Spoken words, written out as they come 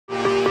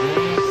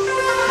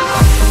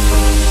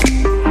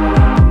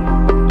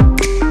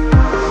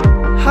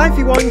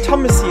everyone,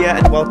 Thomas here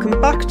and welcome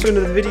back to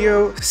another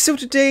video. So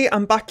today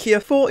I'm back here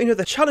for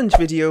another challenge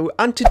video,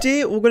 and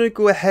today we're going to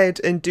go ahead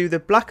and do the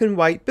black and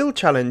white build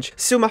challenge.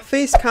 So my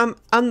face cam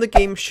and the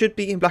game should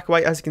be in black and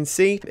white, as you can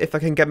see. If I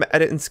can get my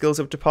editing skills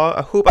up to par,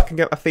 I hope I can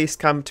get my face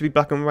cam to be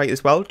black and white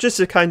as well, just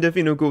to kind of,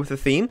 you know, go with the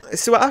theme.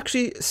 So I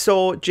actually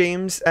saw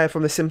James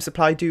from the Sim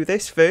Supply do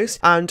this first,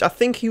 and I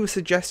think he was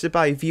suggested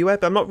by a viewer,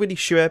 but I'm not really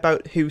sure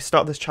about who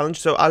started this challenge,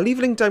 so I'll leave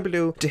a link down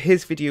below to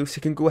his video so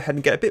you can go ahead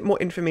and get a bit more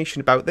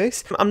information about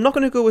this. I'm not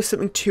going to go with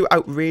something too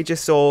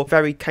outrageous or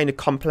very kind of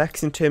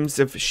complex in terms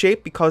of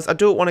shape, because I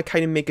don't want to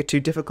kind of make it too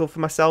difficult for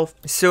myself.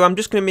 So I'm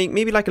just going to make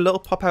maybe like a little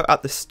pop out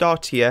at the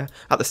start here,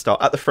 at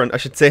the front I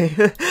should say.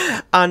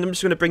 And I'm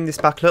just going to bring this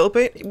back a little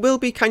bit. It will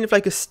be kind of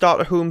like a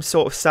starter home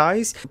sort of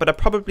size, but I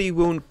probably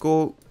won't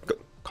go...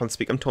 Can't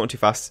speak, I'm talking too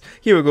fast.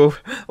 Here we go.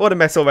 What a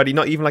mess already,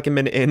 not even like a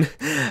minute in.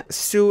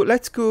 So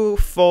let's go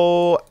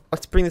for,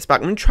 let's bring this back.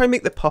 I'm going to try and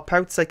make the pop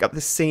outs like at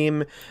the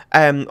same,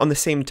 on the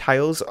same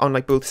tiles on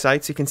like both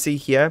sides. So you can see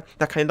here,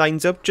 that kind of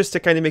lines up, just to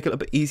kind of make it a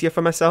little bit easier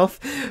for myself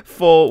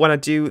for when I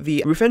do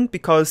the roofing,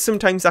 because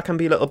sometimes that can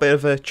be a little bit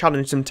of a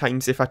challenge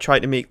sometimes if I try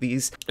to make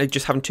these, like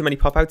just having too many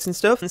pop outs and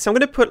stuff. And so I'm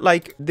going to put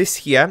like this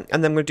here,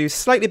 and then I'm going to do a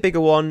slightly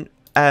bigger one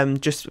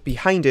just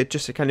behind it,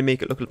 just to kind of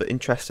make it look a little bit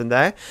interesting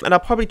there. And I'll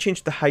probably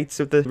change the heights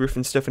of the roof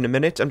and stuff in a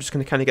minute. I'm just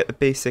going to kind of get the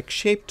basic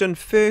shape done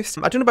first.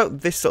 I don't know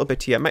about this little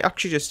bit here. I might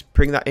actually just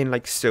bring that in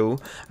like so,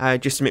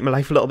 just to make my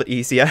life a little bit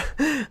easier.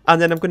 And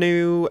then I'm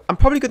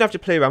probably going to have to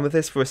play around with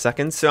this for a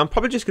second, so I'm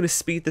probably just going to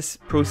speed this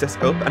process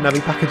up, and I'll be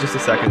back in just a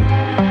second.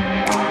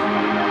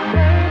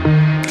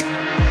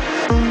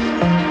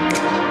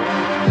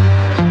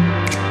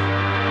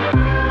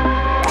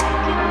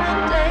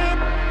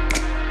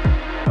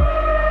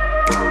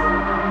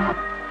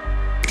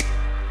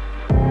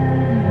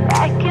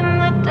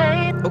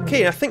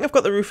 Okay, I think I've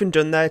got the roofing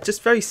done there,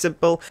 just very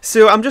simple.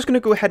 So I'm just going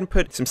to go ahead and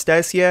put some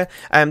stairs here,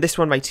 this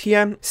one right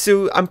here.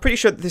 So I'm pretty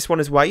sure that this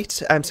one is white,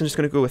 so I'm just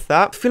going to go with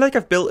that. I feel like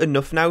I've built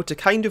enough now to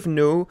kind of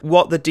know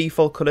what the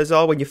default colours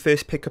are when you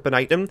first pick up an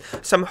item.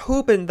 So I'm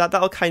hoping that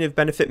that'll kind of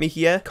benefit me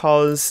here,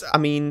 because, I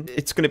mean,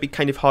 it's going to be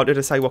kind of hard to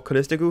decide what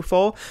colours to go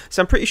for.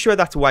 So I'm pretty sure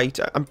that's white.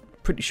 I'm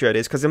pretty sure it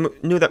is, because I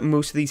know that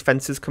most of these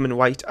fences come in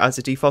white as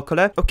a default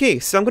colour. Okay,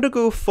 so I'm going to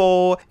go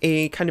for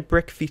a kind of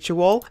brick feature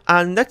wall,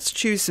 and let's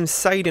choose some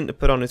siding to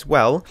put on as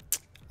well.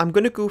 I'm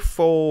going to go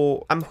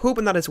for, I'm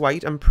hoping that is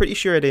white, I'm pretty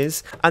sure it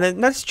is. And then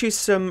let's choose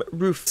some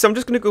roof. So I'm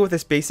just going to go with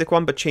this basic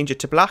one, but change it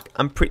to black.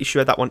 I'm pretty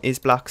sure that one is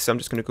black, so I'm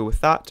just going to go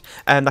with that.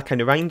 And that kind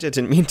of rhymed, I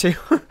didn't mean to.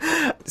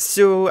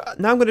 So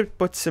now I'm going to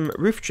put some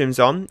roof trims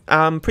on.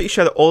 I'm pretty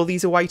sure that all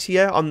these are white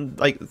here on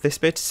like this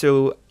bit,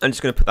 so I'm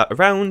just going to put that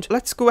around.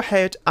 Let's go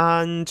ahead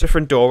and put the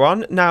front door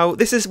on. Now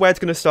this is where it's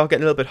going to start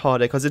getting a little bit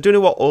harder, because I don't know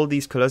what all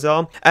these colours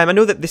are. I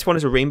know that this one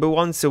is a rainbow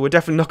one, so we're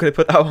definitely not going to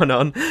put that one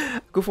on.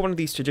 Go for one of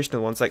these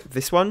traditional ones like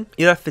this one.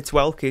 Yeah, that fits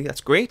well. Okay, that's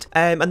great.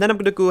 And then I'm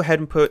going to go ahead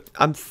and put,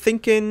 I'm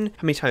thinking,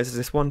 how many tiles is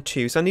this? 1,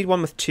 2. So I need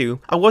one with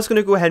 2. I was going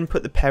to go ahead and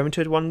put the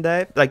parenthood one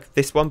there, like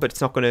this one, but it's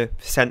not going to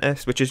center,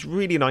 which is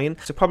really annoying.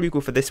 So probably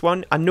go for this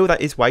one. I know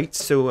that is white,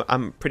 so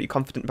I'm pretty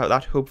confident about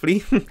that,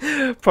 hopefully.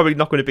 Probably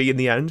not going to be in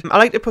the end. I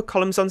like to put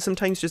columns on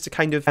sometimes just to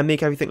kind of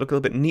make everything look a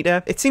little bit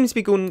neater. It seems to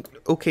be going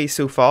okay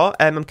so far.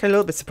 I'm kind of a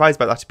little bit surprised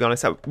by that, to be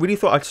honest. I really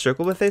thought I'd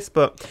struggle with this,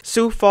 but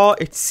so far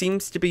it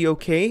seems to be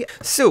okay.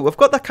 So I've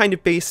got that kind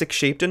of basic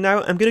shape done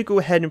now. I'm going to go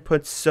ahead and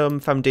put some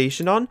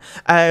foundation on.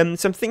 So I'm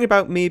thinking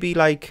about maybe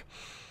like,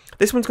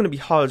 this one's going to be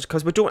hard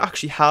because we don't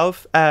actually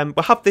have,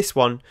 we'll have this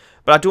one,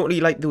 but I don't really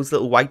like those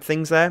little white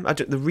things there.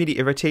 They're really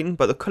irritating,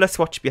 but the colour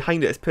swatch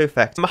behind it is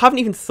perfect. I haven't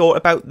even thought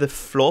about the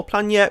floor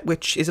plan yet,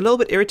 which is a little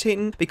bit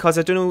irritating because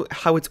I don't know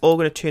how it's all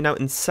going to turn out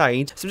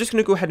inside. So I'm just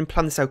going to go ahead and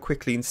plan this out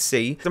quickly and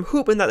see. I'm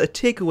hoping that the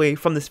takeaway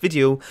from this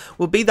video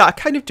will be that I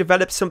kind of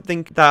develop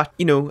something that,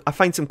 you know, I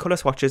find some colour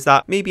swatches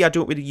that maybe I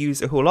don't really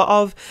use a whole lot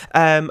of,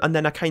 and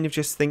then I kind of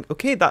just think,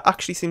 okay, that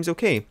actually seems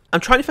okay.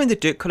 I'm trying to find the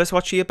dirt colour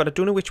swatch here, but I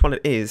don't know which one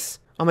it is.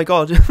 Oh my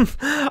god,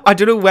 I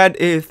don't know where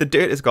the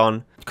dirt is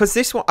gone. Because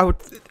this one, I would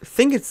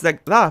think it's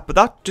like that, but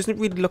that doesn't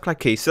really look like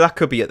case, so that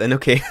could be it then,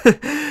 okay.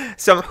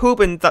 So I'm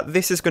hoping that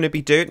this is going to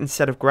be dirt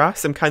instead of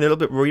grass. I'm kind of a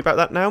little bit worried about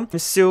that now.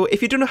 So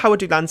if you don't know how I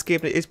do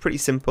landscape, it is pretty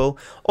simple.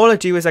 All I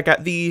do is I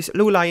get these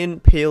low-lying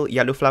pale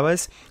yellow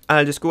flowers, and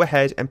I'll just go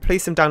ahead and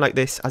place them down like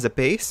this as a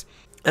base.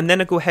 And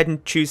then I go ahead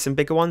and choose some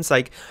bigger ones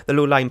like the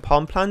low-lying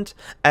palm plant,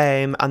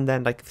 and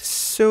then like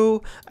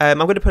so. I'm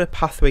going to put a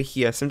pathway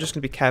here, so I'm just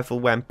going to be careful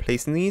where I'm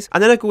placing these.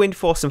 And then I go in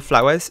for some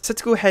flowers. So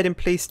let's go ahead and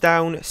place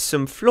down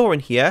some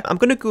flooring here. I'm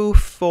going to go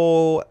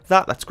for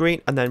that, that's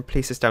great, and then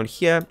place this down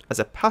here as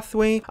a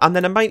pathway. And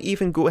then I might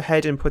even go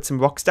ahead and put some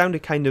rocks down to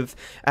kind of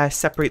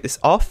separate this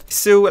off.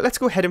 So let's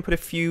go ahead and put a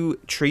few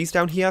trees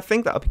down here. I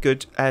think that'll be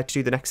good to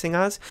do the next thing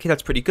as. Okay,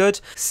 that's pretty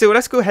good. So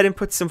let's go ahead and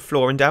put some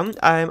flooring down.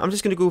 I'm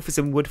just going to go for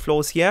some wood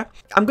floors here.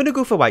 I'm going to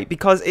go for white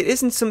because it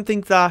isn't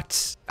something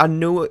that I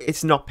know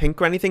it's not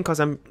pink or anything, because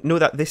I know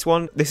that this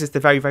is the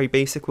very, very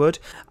basic wood.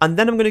 And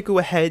then I'm going to go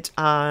ahead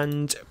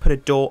and put a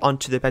door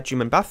onto the bedroom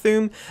and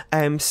bathroom.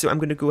 So I'm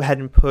going to go ahead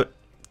and put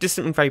just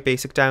something very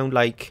basic down,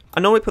 like, I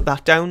normally put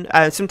that down.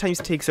 Sometimes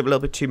it takes up a little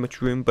bit too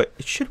much room, but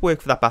it should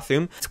work for that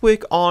bathroom. Let's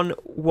work on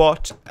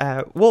what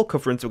wall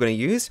coverings we're going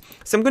to use.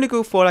 So I'm going to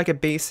go for like a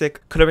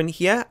basic colour in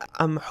here.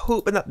 I'm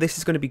hoping that this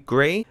is going to be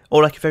grey,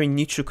 or like a very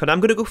neutral colour. I'm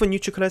going to go for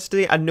neutral colours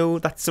today. I know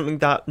that's something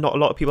that not a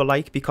lot of people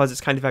like because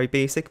it's kind of very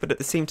basic, but at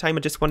the same time I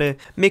just want to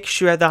make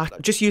sure that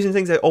I'm just using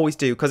things I always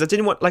do, because I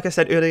didn't want, like I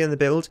said earlier in the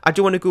build, I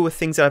don't want to go with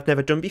things that I've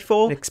never done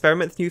before and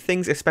experiment with new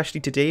things, especially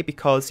today,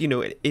 because, you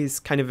know, it is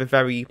kind of a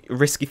very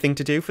risky thing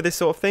to do for this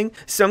sort of thing.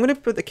 So I'm going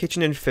to put the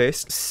kitchen in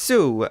first.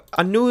 So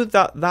I know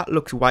that that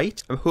looks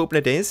white. I'm hoping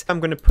it is. I'm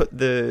going to put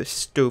the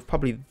stove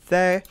probably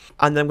there,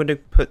 and then I'm going to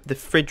put the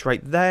fridge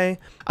right there,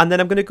 and then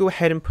I'm going to go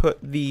ahead and put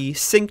the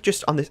sink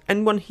just on this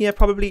end one here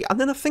probably, and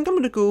then I think I'm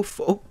going to go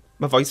for, oh,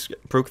 my voice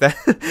broke there.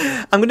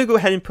 I'm going to go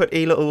ahead and put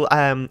a little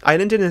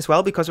island in as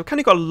well, because we've kind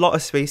of got a lot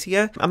of space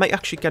here. I might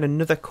actually get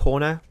another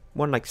corner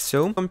one like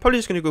so. I'm probably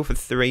just going to go for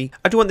 3.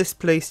 I don't want this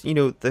place, you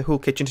know, the whole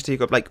kitchen to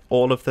take up like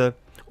all of the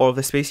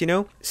space, you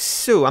know.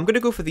 So I'm going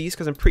to go for these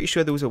because I'm pretty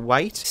sure those are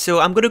white. So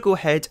I'm going to go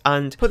ahead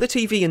and put the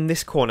TV in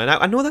this corner. Now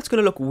I know that's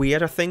going to look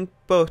weird, I think,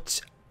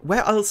 but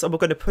where else are we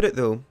going to put it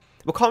though?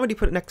 We can't really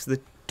put it next to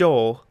the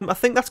door. I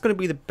think that's going to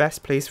be the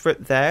best place for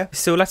it there.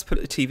 So let's put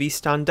the TV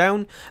stand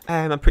down.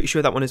 I'm pretty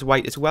sure that one is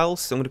white as well,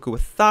 so I'm going to go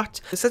with that.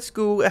 So let's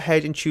go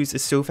ahead and choose a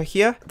sofa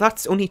here.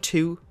 That's only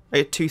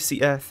a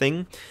two-seater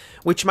thing,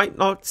 which might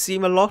not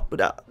seem a lot,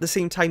 but at the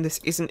same time this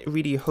isn't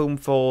really a home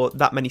for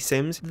that many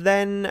Sims.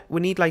 Then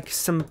we need like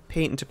some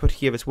painting to put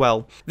here as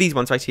well. These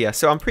ones right here.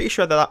 So I'm pretty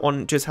sure that that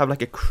one just have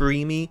like a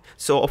creamy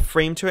sort of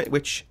frame to it,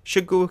 which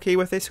should go okay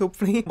with this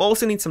hopefully. We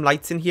also need some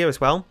lights in here as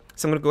well.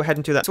 So I'm going to go ahead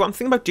and do that. So what I'm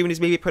thinking about doing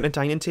is maybe putting a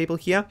dining table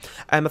here.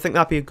 I think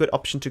that'd be a good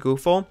option to go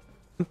for.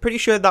 I'm pretty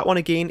sure that one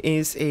again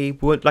is a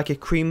wood, like a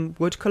cream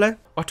wood colour.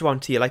 What do I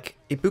want here? Like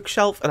a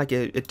bookshelf and like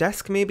a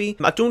desk maybe?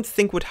 I don't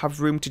think we'd have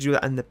room to do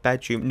that in the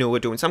bedroom. No, I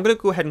don't. So I'm going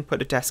to go ahead and put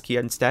a desk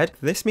here instead.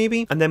 This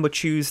maybe. And then we'll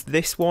choose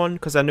this one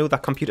because I know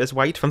that computer's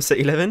white from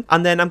City Living.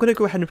 And then I'm going to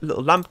go ahead and put a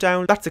little lamp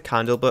down. That's a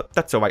candle, but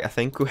that's alright I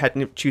think. Go ahead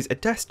and choose a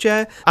desk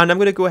chair. And I'm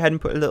going to go ahead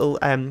and put a little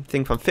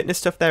thing from fitness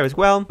stuff there as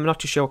well. I'm not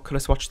too sure what colour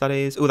swatch that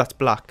is. Oh, that's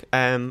black.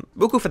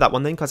 We'll go for that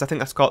one then because I think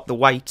that's got the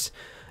white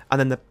and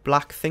then the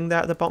black thing there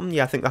at the bottom.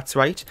 Yeah, I think that's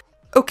right.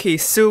 Okay,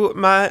 so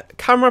my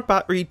camera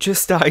battery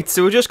just died,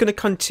 so we're just going to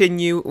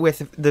continue with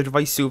the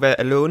voiceover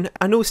alone.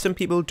 I know some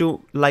people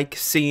don't like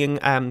seeing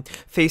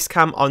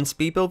Facecam on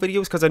speed build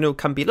videos because I know it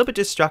can be a little bit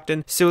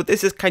distracting, so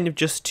this is kind of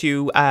just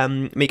to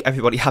make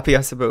everybody happy,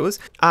 I suppose.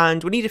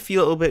 And we need to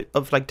feel a little bit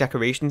of like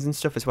decorations and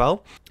stuff as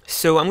well.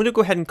 So I'm going to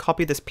go ahead and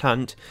copy this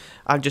plant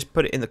and just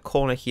put it in the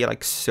corner here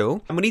like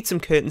so. And we need some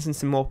curtains and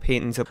some more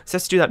paintings up. So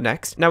let's do that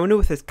next. Now we know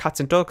with this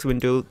cats and dogs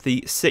window,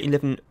 the City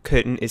Living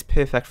curtain is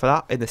perfect for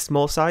that in the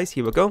small size.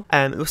 Here we go.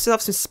 We'll still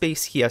have some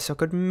space here, so I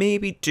could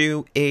maybe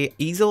do a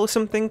easel or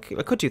something.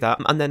 I could do that.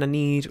 And then I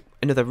need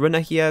another runner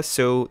here,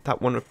 so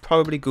that one would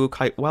probably go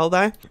quite well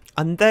there.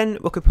 And then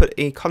we could put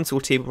a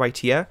console table right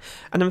here.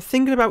 And I'm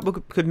thinking about we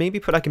could maybe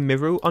put like a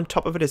mirror on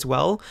top of it as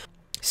well.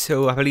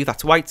 So I believe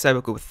that's white, so I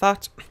will go with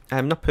that.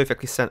 Not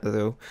perfectly centre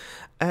though.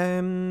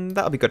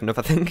 That'll be good enough,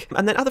 I think.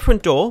 And then at the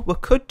front door, we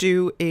could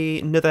do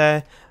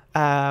another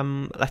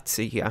let's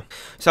see here.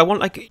 So I want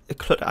like a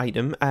clutter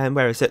item,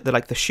 where is it?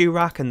 The shoe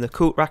rack and the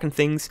coat rack and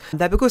things. And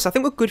there we go. So I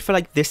think we're good for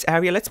like this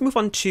area. Let's move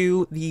on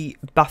to the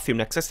bathroom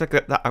next. Let's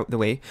get that out of the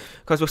way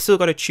because we've still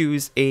got to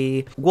choose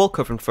a wall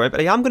covering for it.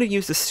 But I am going to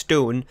use the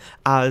stone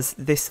as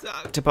this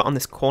to put on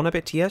this corner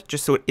bit here,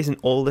 just so it isn't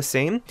all the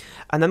same.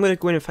 And then I'm going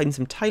to go in and find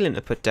some tiling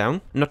to put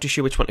down. I'm not too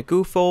sure which one to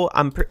go for.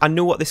 I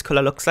know what this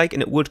colour looks like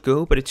and it would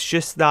go, but it's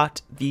just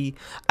that the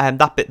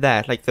that bit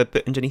there, like the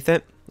bit underneath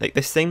it. Like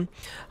this thing,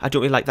 I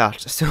don't really like that,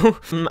 so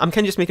I'm kind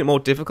of just making it more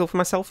difficult for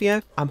myself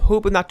here. I'm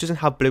hoping that doesn't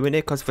have blue in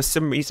it, because for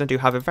some reason I do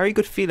have a very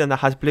good feeling that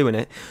has blue in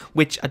it,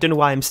 which I don't know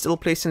why I'm still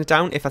placing it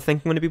down if I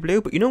think I'm going to be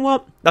blue, but you know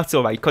what, that's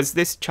alright, because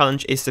this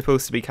challenge is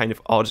supposed to be kind of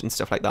odd and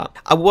stuff like that.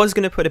 I was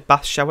going to put a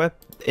bath shower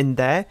in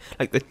there,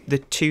 like the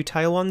 2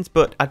 tile ones,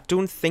 but I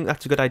don't think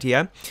that's a good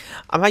idea.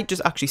 I might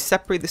just actually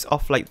separate this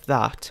off like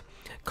that,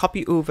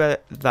 copy over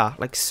that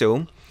like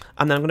so,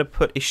 and then I'm going to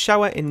put a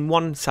shower in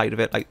one side of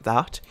it like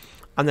that.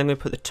 And then I'm going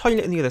to put the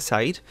toilet on the other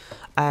side.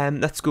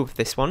 Let's go with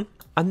this one.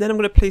 And then I'm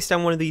going to place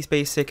down one of these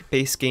basic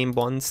base game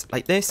ones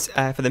like this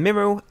for the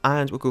mirror,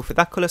 and we'll go for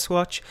that colour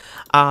swatch.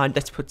 And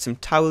let's put some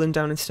toweling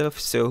down and stuff.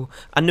 So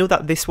I know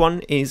that this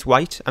one is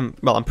white.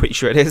 Well, I'm pretty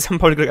sure it is. I'm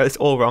probably going to get this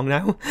all wrong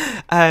now.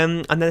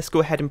 And then let's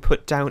go ahead and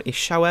put down a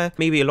shower,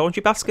 maybe a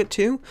laundry basket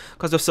too,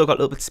 because I've still got a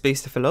little bit of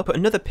space to fill up. Put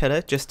another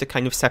pillar just to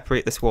kind of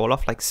separate this wall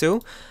off like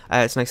so.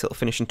 It's a nice little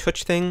finishing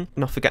touch thing.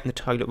 Not forgetting the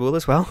toilet roll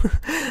as well.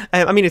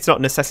 I mean, it's not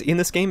a necessity in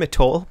this game at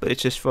all, but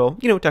it's just for,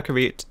 you know,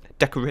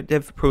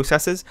 decorative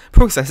purposes.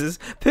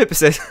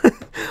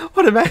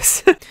 What a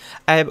mess.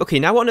 Okay,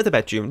 now on to the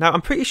bedroom. Now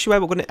I'm pretty sure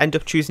we're going to end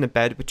up choosing a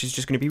bed, which is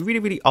just going to be really,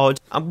 really odd.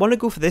 I want to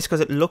go for this because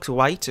it looks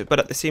white, but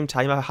at the same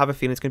time I have a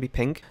feeling it's going to be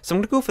pink. So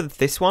I'm going to go for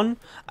this one.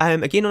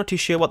 Again, I'm not too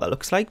sure what that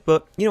looks like,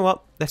 but you know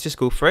what? Let's just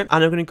go for it.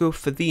 And I'm going to go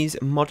for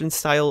these modern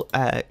style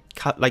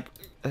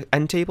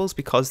end tables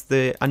because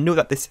I know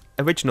that this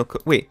original...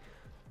 Wait,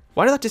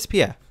 why did that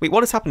disappear? Wait,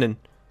 what is happening?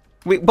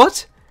 Wait,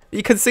 what?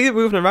 You can see it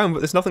moving around, but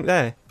there's nothing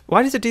there.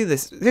 Why does it do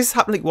this? This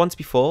happened like once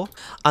before,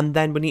 and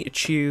then we need to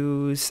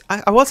choose...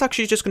 I was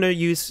actually just going to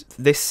use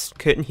this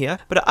curtain here,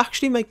 but I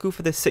actually might go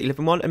for the city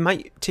living one. It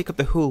might take up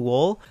the whole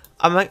wall.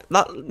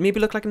 That maybe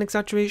look like an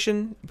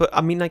exaggeration, but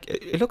I mean, like,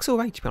 it looks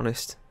alright, to be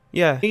honest.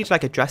 Yeah, I need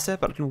like a dresser,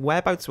 but I don't know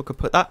whereabouts we could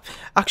put that.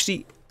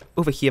 Actually,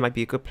 over here might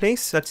be a good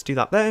place. Let's do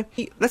that there.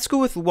 Let's go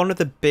with one of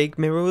the big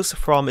mirrors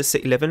from a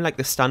city living, like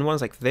the stand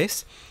ones like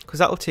this, because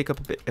that will take up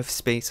a bit of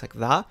space like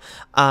that,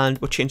 and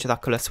we'll change to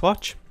that colour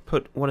swatch.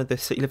 Put one of the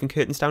city living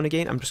curtains down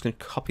again. I'm just going to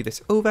copy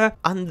this over,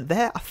 and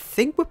there, I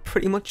think we're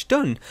pretty much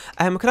done.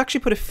 I could actually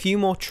put a few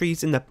more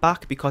trees in the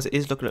back because it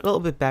is looking a little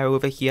bit better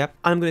over here.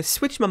 And I'm going to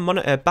switch my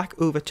monitor back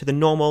over to the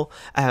normal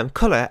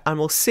colour, and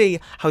we'll see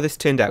how this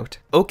turned out.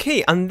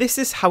 Okay, and this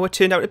is how it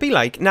turned out to be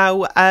like.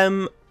 Now,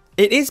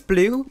 it is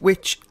blue,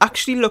 which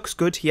actually looks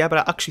good here, but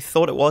I actually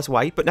thought it was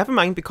white, but never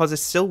mind because it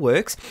still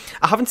works.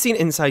 I haven't seen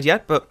inside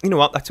yet, but you know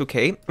what, that's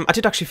okay. I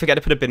did actually forget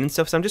to put a bin and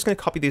stuff, so I'm just going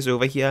to copy these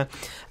over here.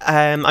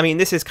 I mean,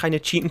 this is kind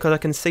of cheating because I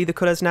can see the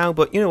colours now,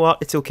 but you know what,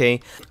 it's okay.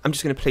 I'm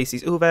just going to place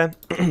these over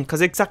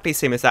because it's exactly the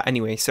same as that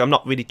anyway, so I'm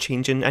not really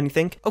changing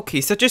anything.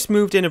 Okay, so I just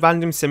moved in a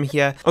random sim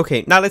here.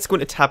 Okay, now let's go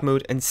into tab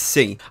mode and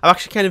see. I'm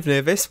actually kind of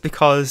nervous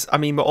because, I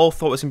mean, we all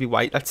thought it was going to be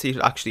white. Let's see if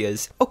it actually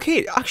is. Okay,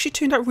 it actually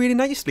turned out really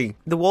nicely.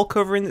 The wall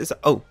covering is...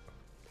 Oh,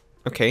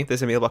 okay,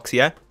 there's a mailbox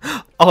here.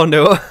 Oh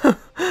no,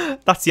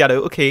 that's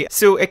yellow. Okay,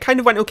 so it kind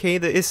of went okay.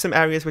 There is some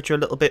areas which are a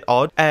little bit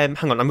odd. Hang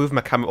on, I'm moving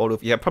my camera all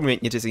over here. Probably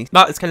making you dizzy.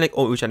 That is kind of like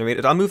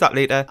auto-generated. I'll move that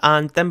later.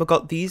 And then we've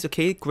got these.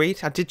 Okay,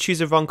 great. I did choose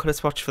a wrong colour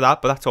swatch for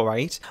that, but that's all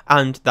right.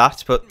 And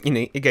that, but, you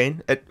know,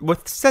 again, it was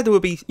said there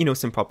would be, you know,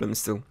 some problems,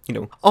 so, you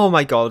know. Oh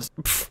my god.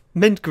 Pfft,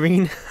 mint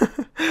green.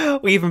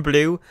 Or even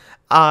blue.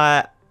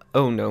 Oh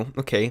no,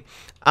 okay.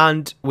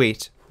 And,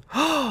 wait.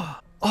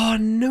 Oh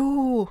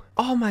no!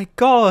 Oh my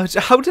god!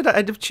 How did I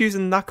end up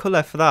choosing that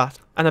colour for that?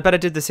 And I bet I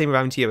did the same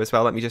around here as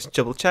well. Let me just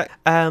double check.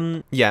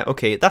 Yeah,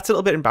 okay. That's a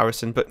little bit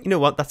embarrassing, but you know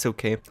what? That's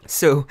okay.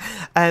 So,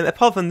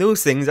 apart from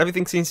those things,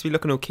 everything seems to be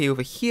looking okay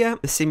over here.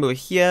 The same over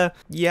here.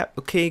 Yeah,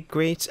 okay,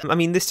 great. I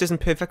mean, this doesn't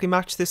perfectly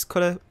match this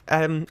colour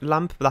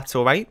lamp, but that's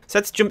alright. So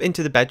let's jump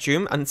into the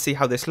bedroom and see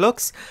how this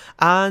looks.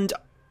 And...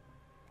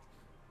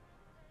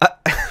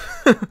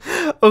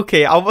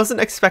 okay, I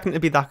wasn't expecting it to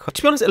be that good.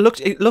 To be honest,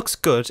 it looks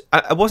good.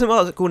 I wasn't what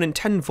I was going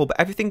intending for, but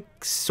everything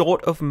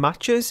sort of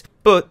matches.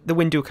 But the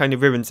window kind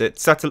of ruins it,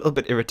 so that's a little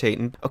bit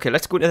irritating. Okay,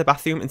 let's go into the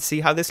bathroom and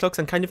see how this looks.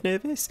 I'm kind of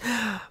nervous.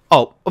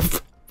 Oh,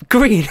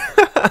 green.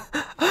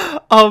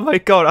 Oh my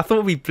god, I thought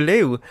it would be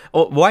blue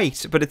or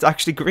white, but it's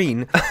actually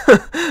green.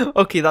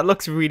 Okay, that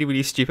looks really,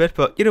 really stupid,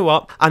 but you know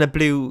what? And a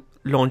blue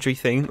laundry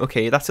thing.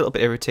 Okay, that's a little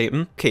bit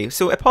irritating. Okay,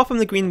 so apart from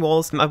the green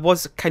walls, I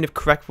was kind of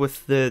correct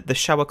with the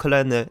shower colour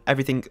and the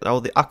everything,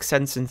 all the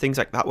accents and things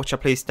like that, which I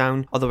placed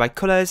down are the right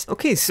colours.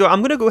 Okay, so I'm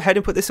going to go ahead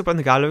and put this up on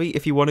the gallery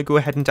if you want to go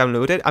ahead and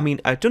download it. I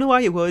mean, I don't know why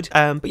you would,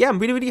 but yeah, I'm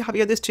really, really happy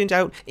how this turned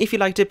out. If you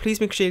liked it, please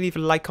make sure you leave a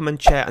like,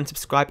 comment, share and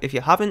subscribe if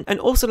you haven't.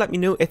 And also let me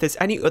know if there's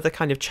any other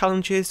kind of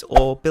challenges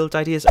or build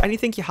ideas or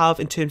anything you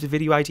have in terms of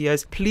video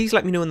ideas. Please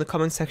let me know in the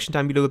comment section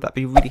down below. That'd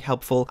be really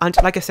helpful. And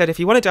like I said, if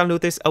you want to download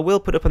this, I will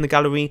put up on the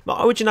gallery.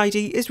 My origin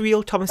ID is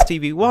real Thomas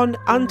TV1,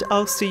 and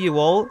I'll see you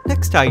all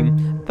next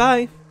time.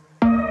 Bye.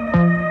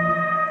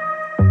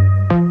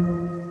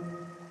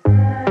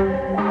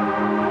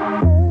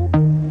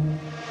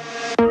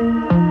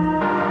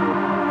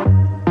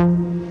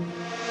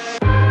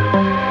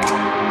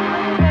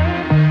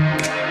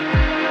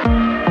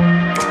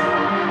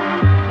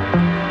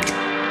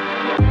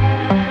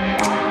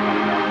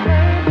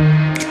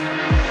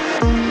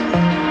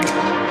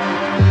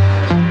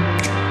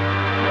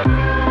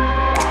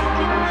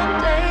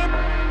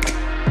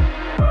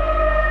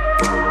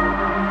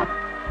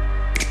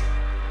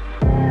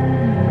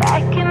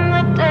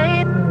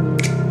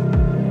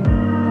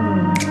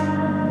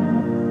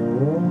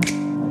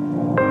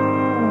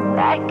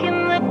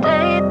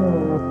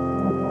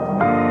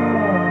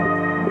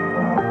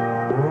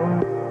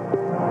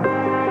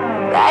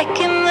 Back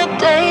in the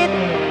day.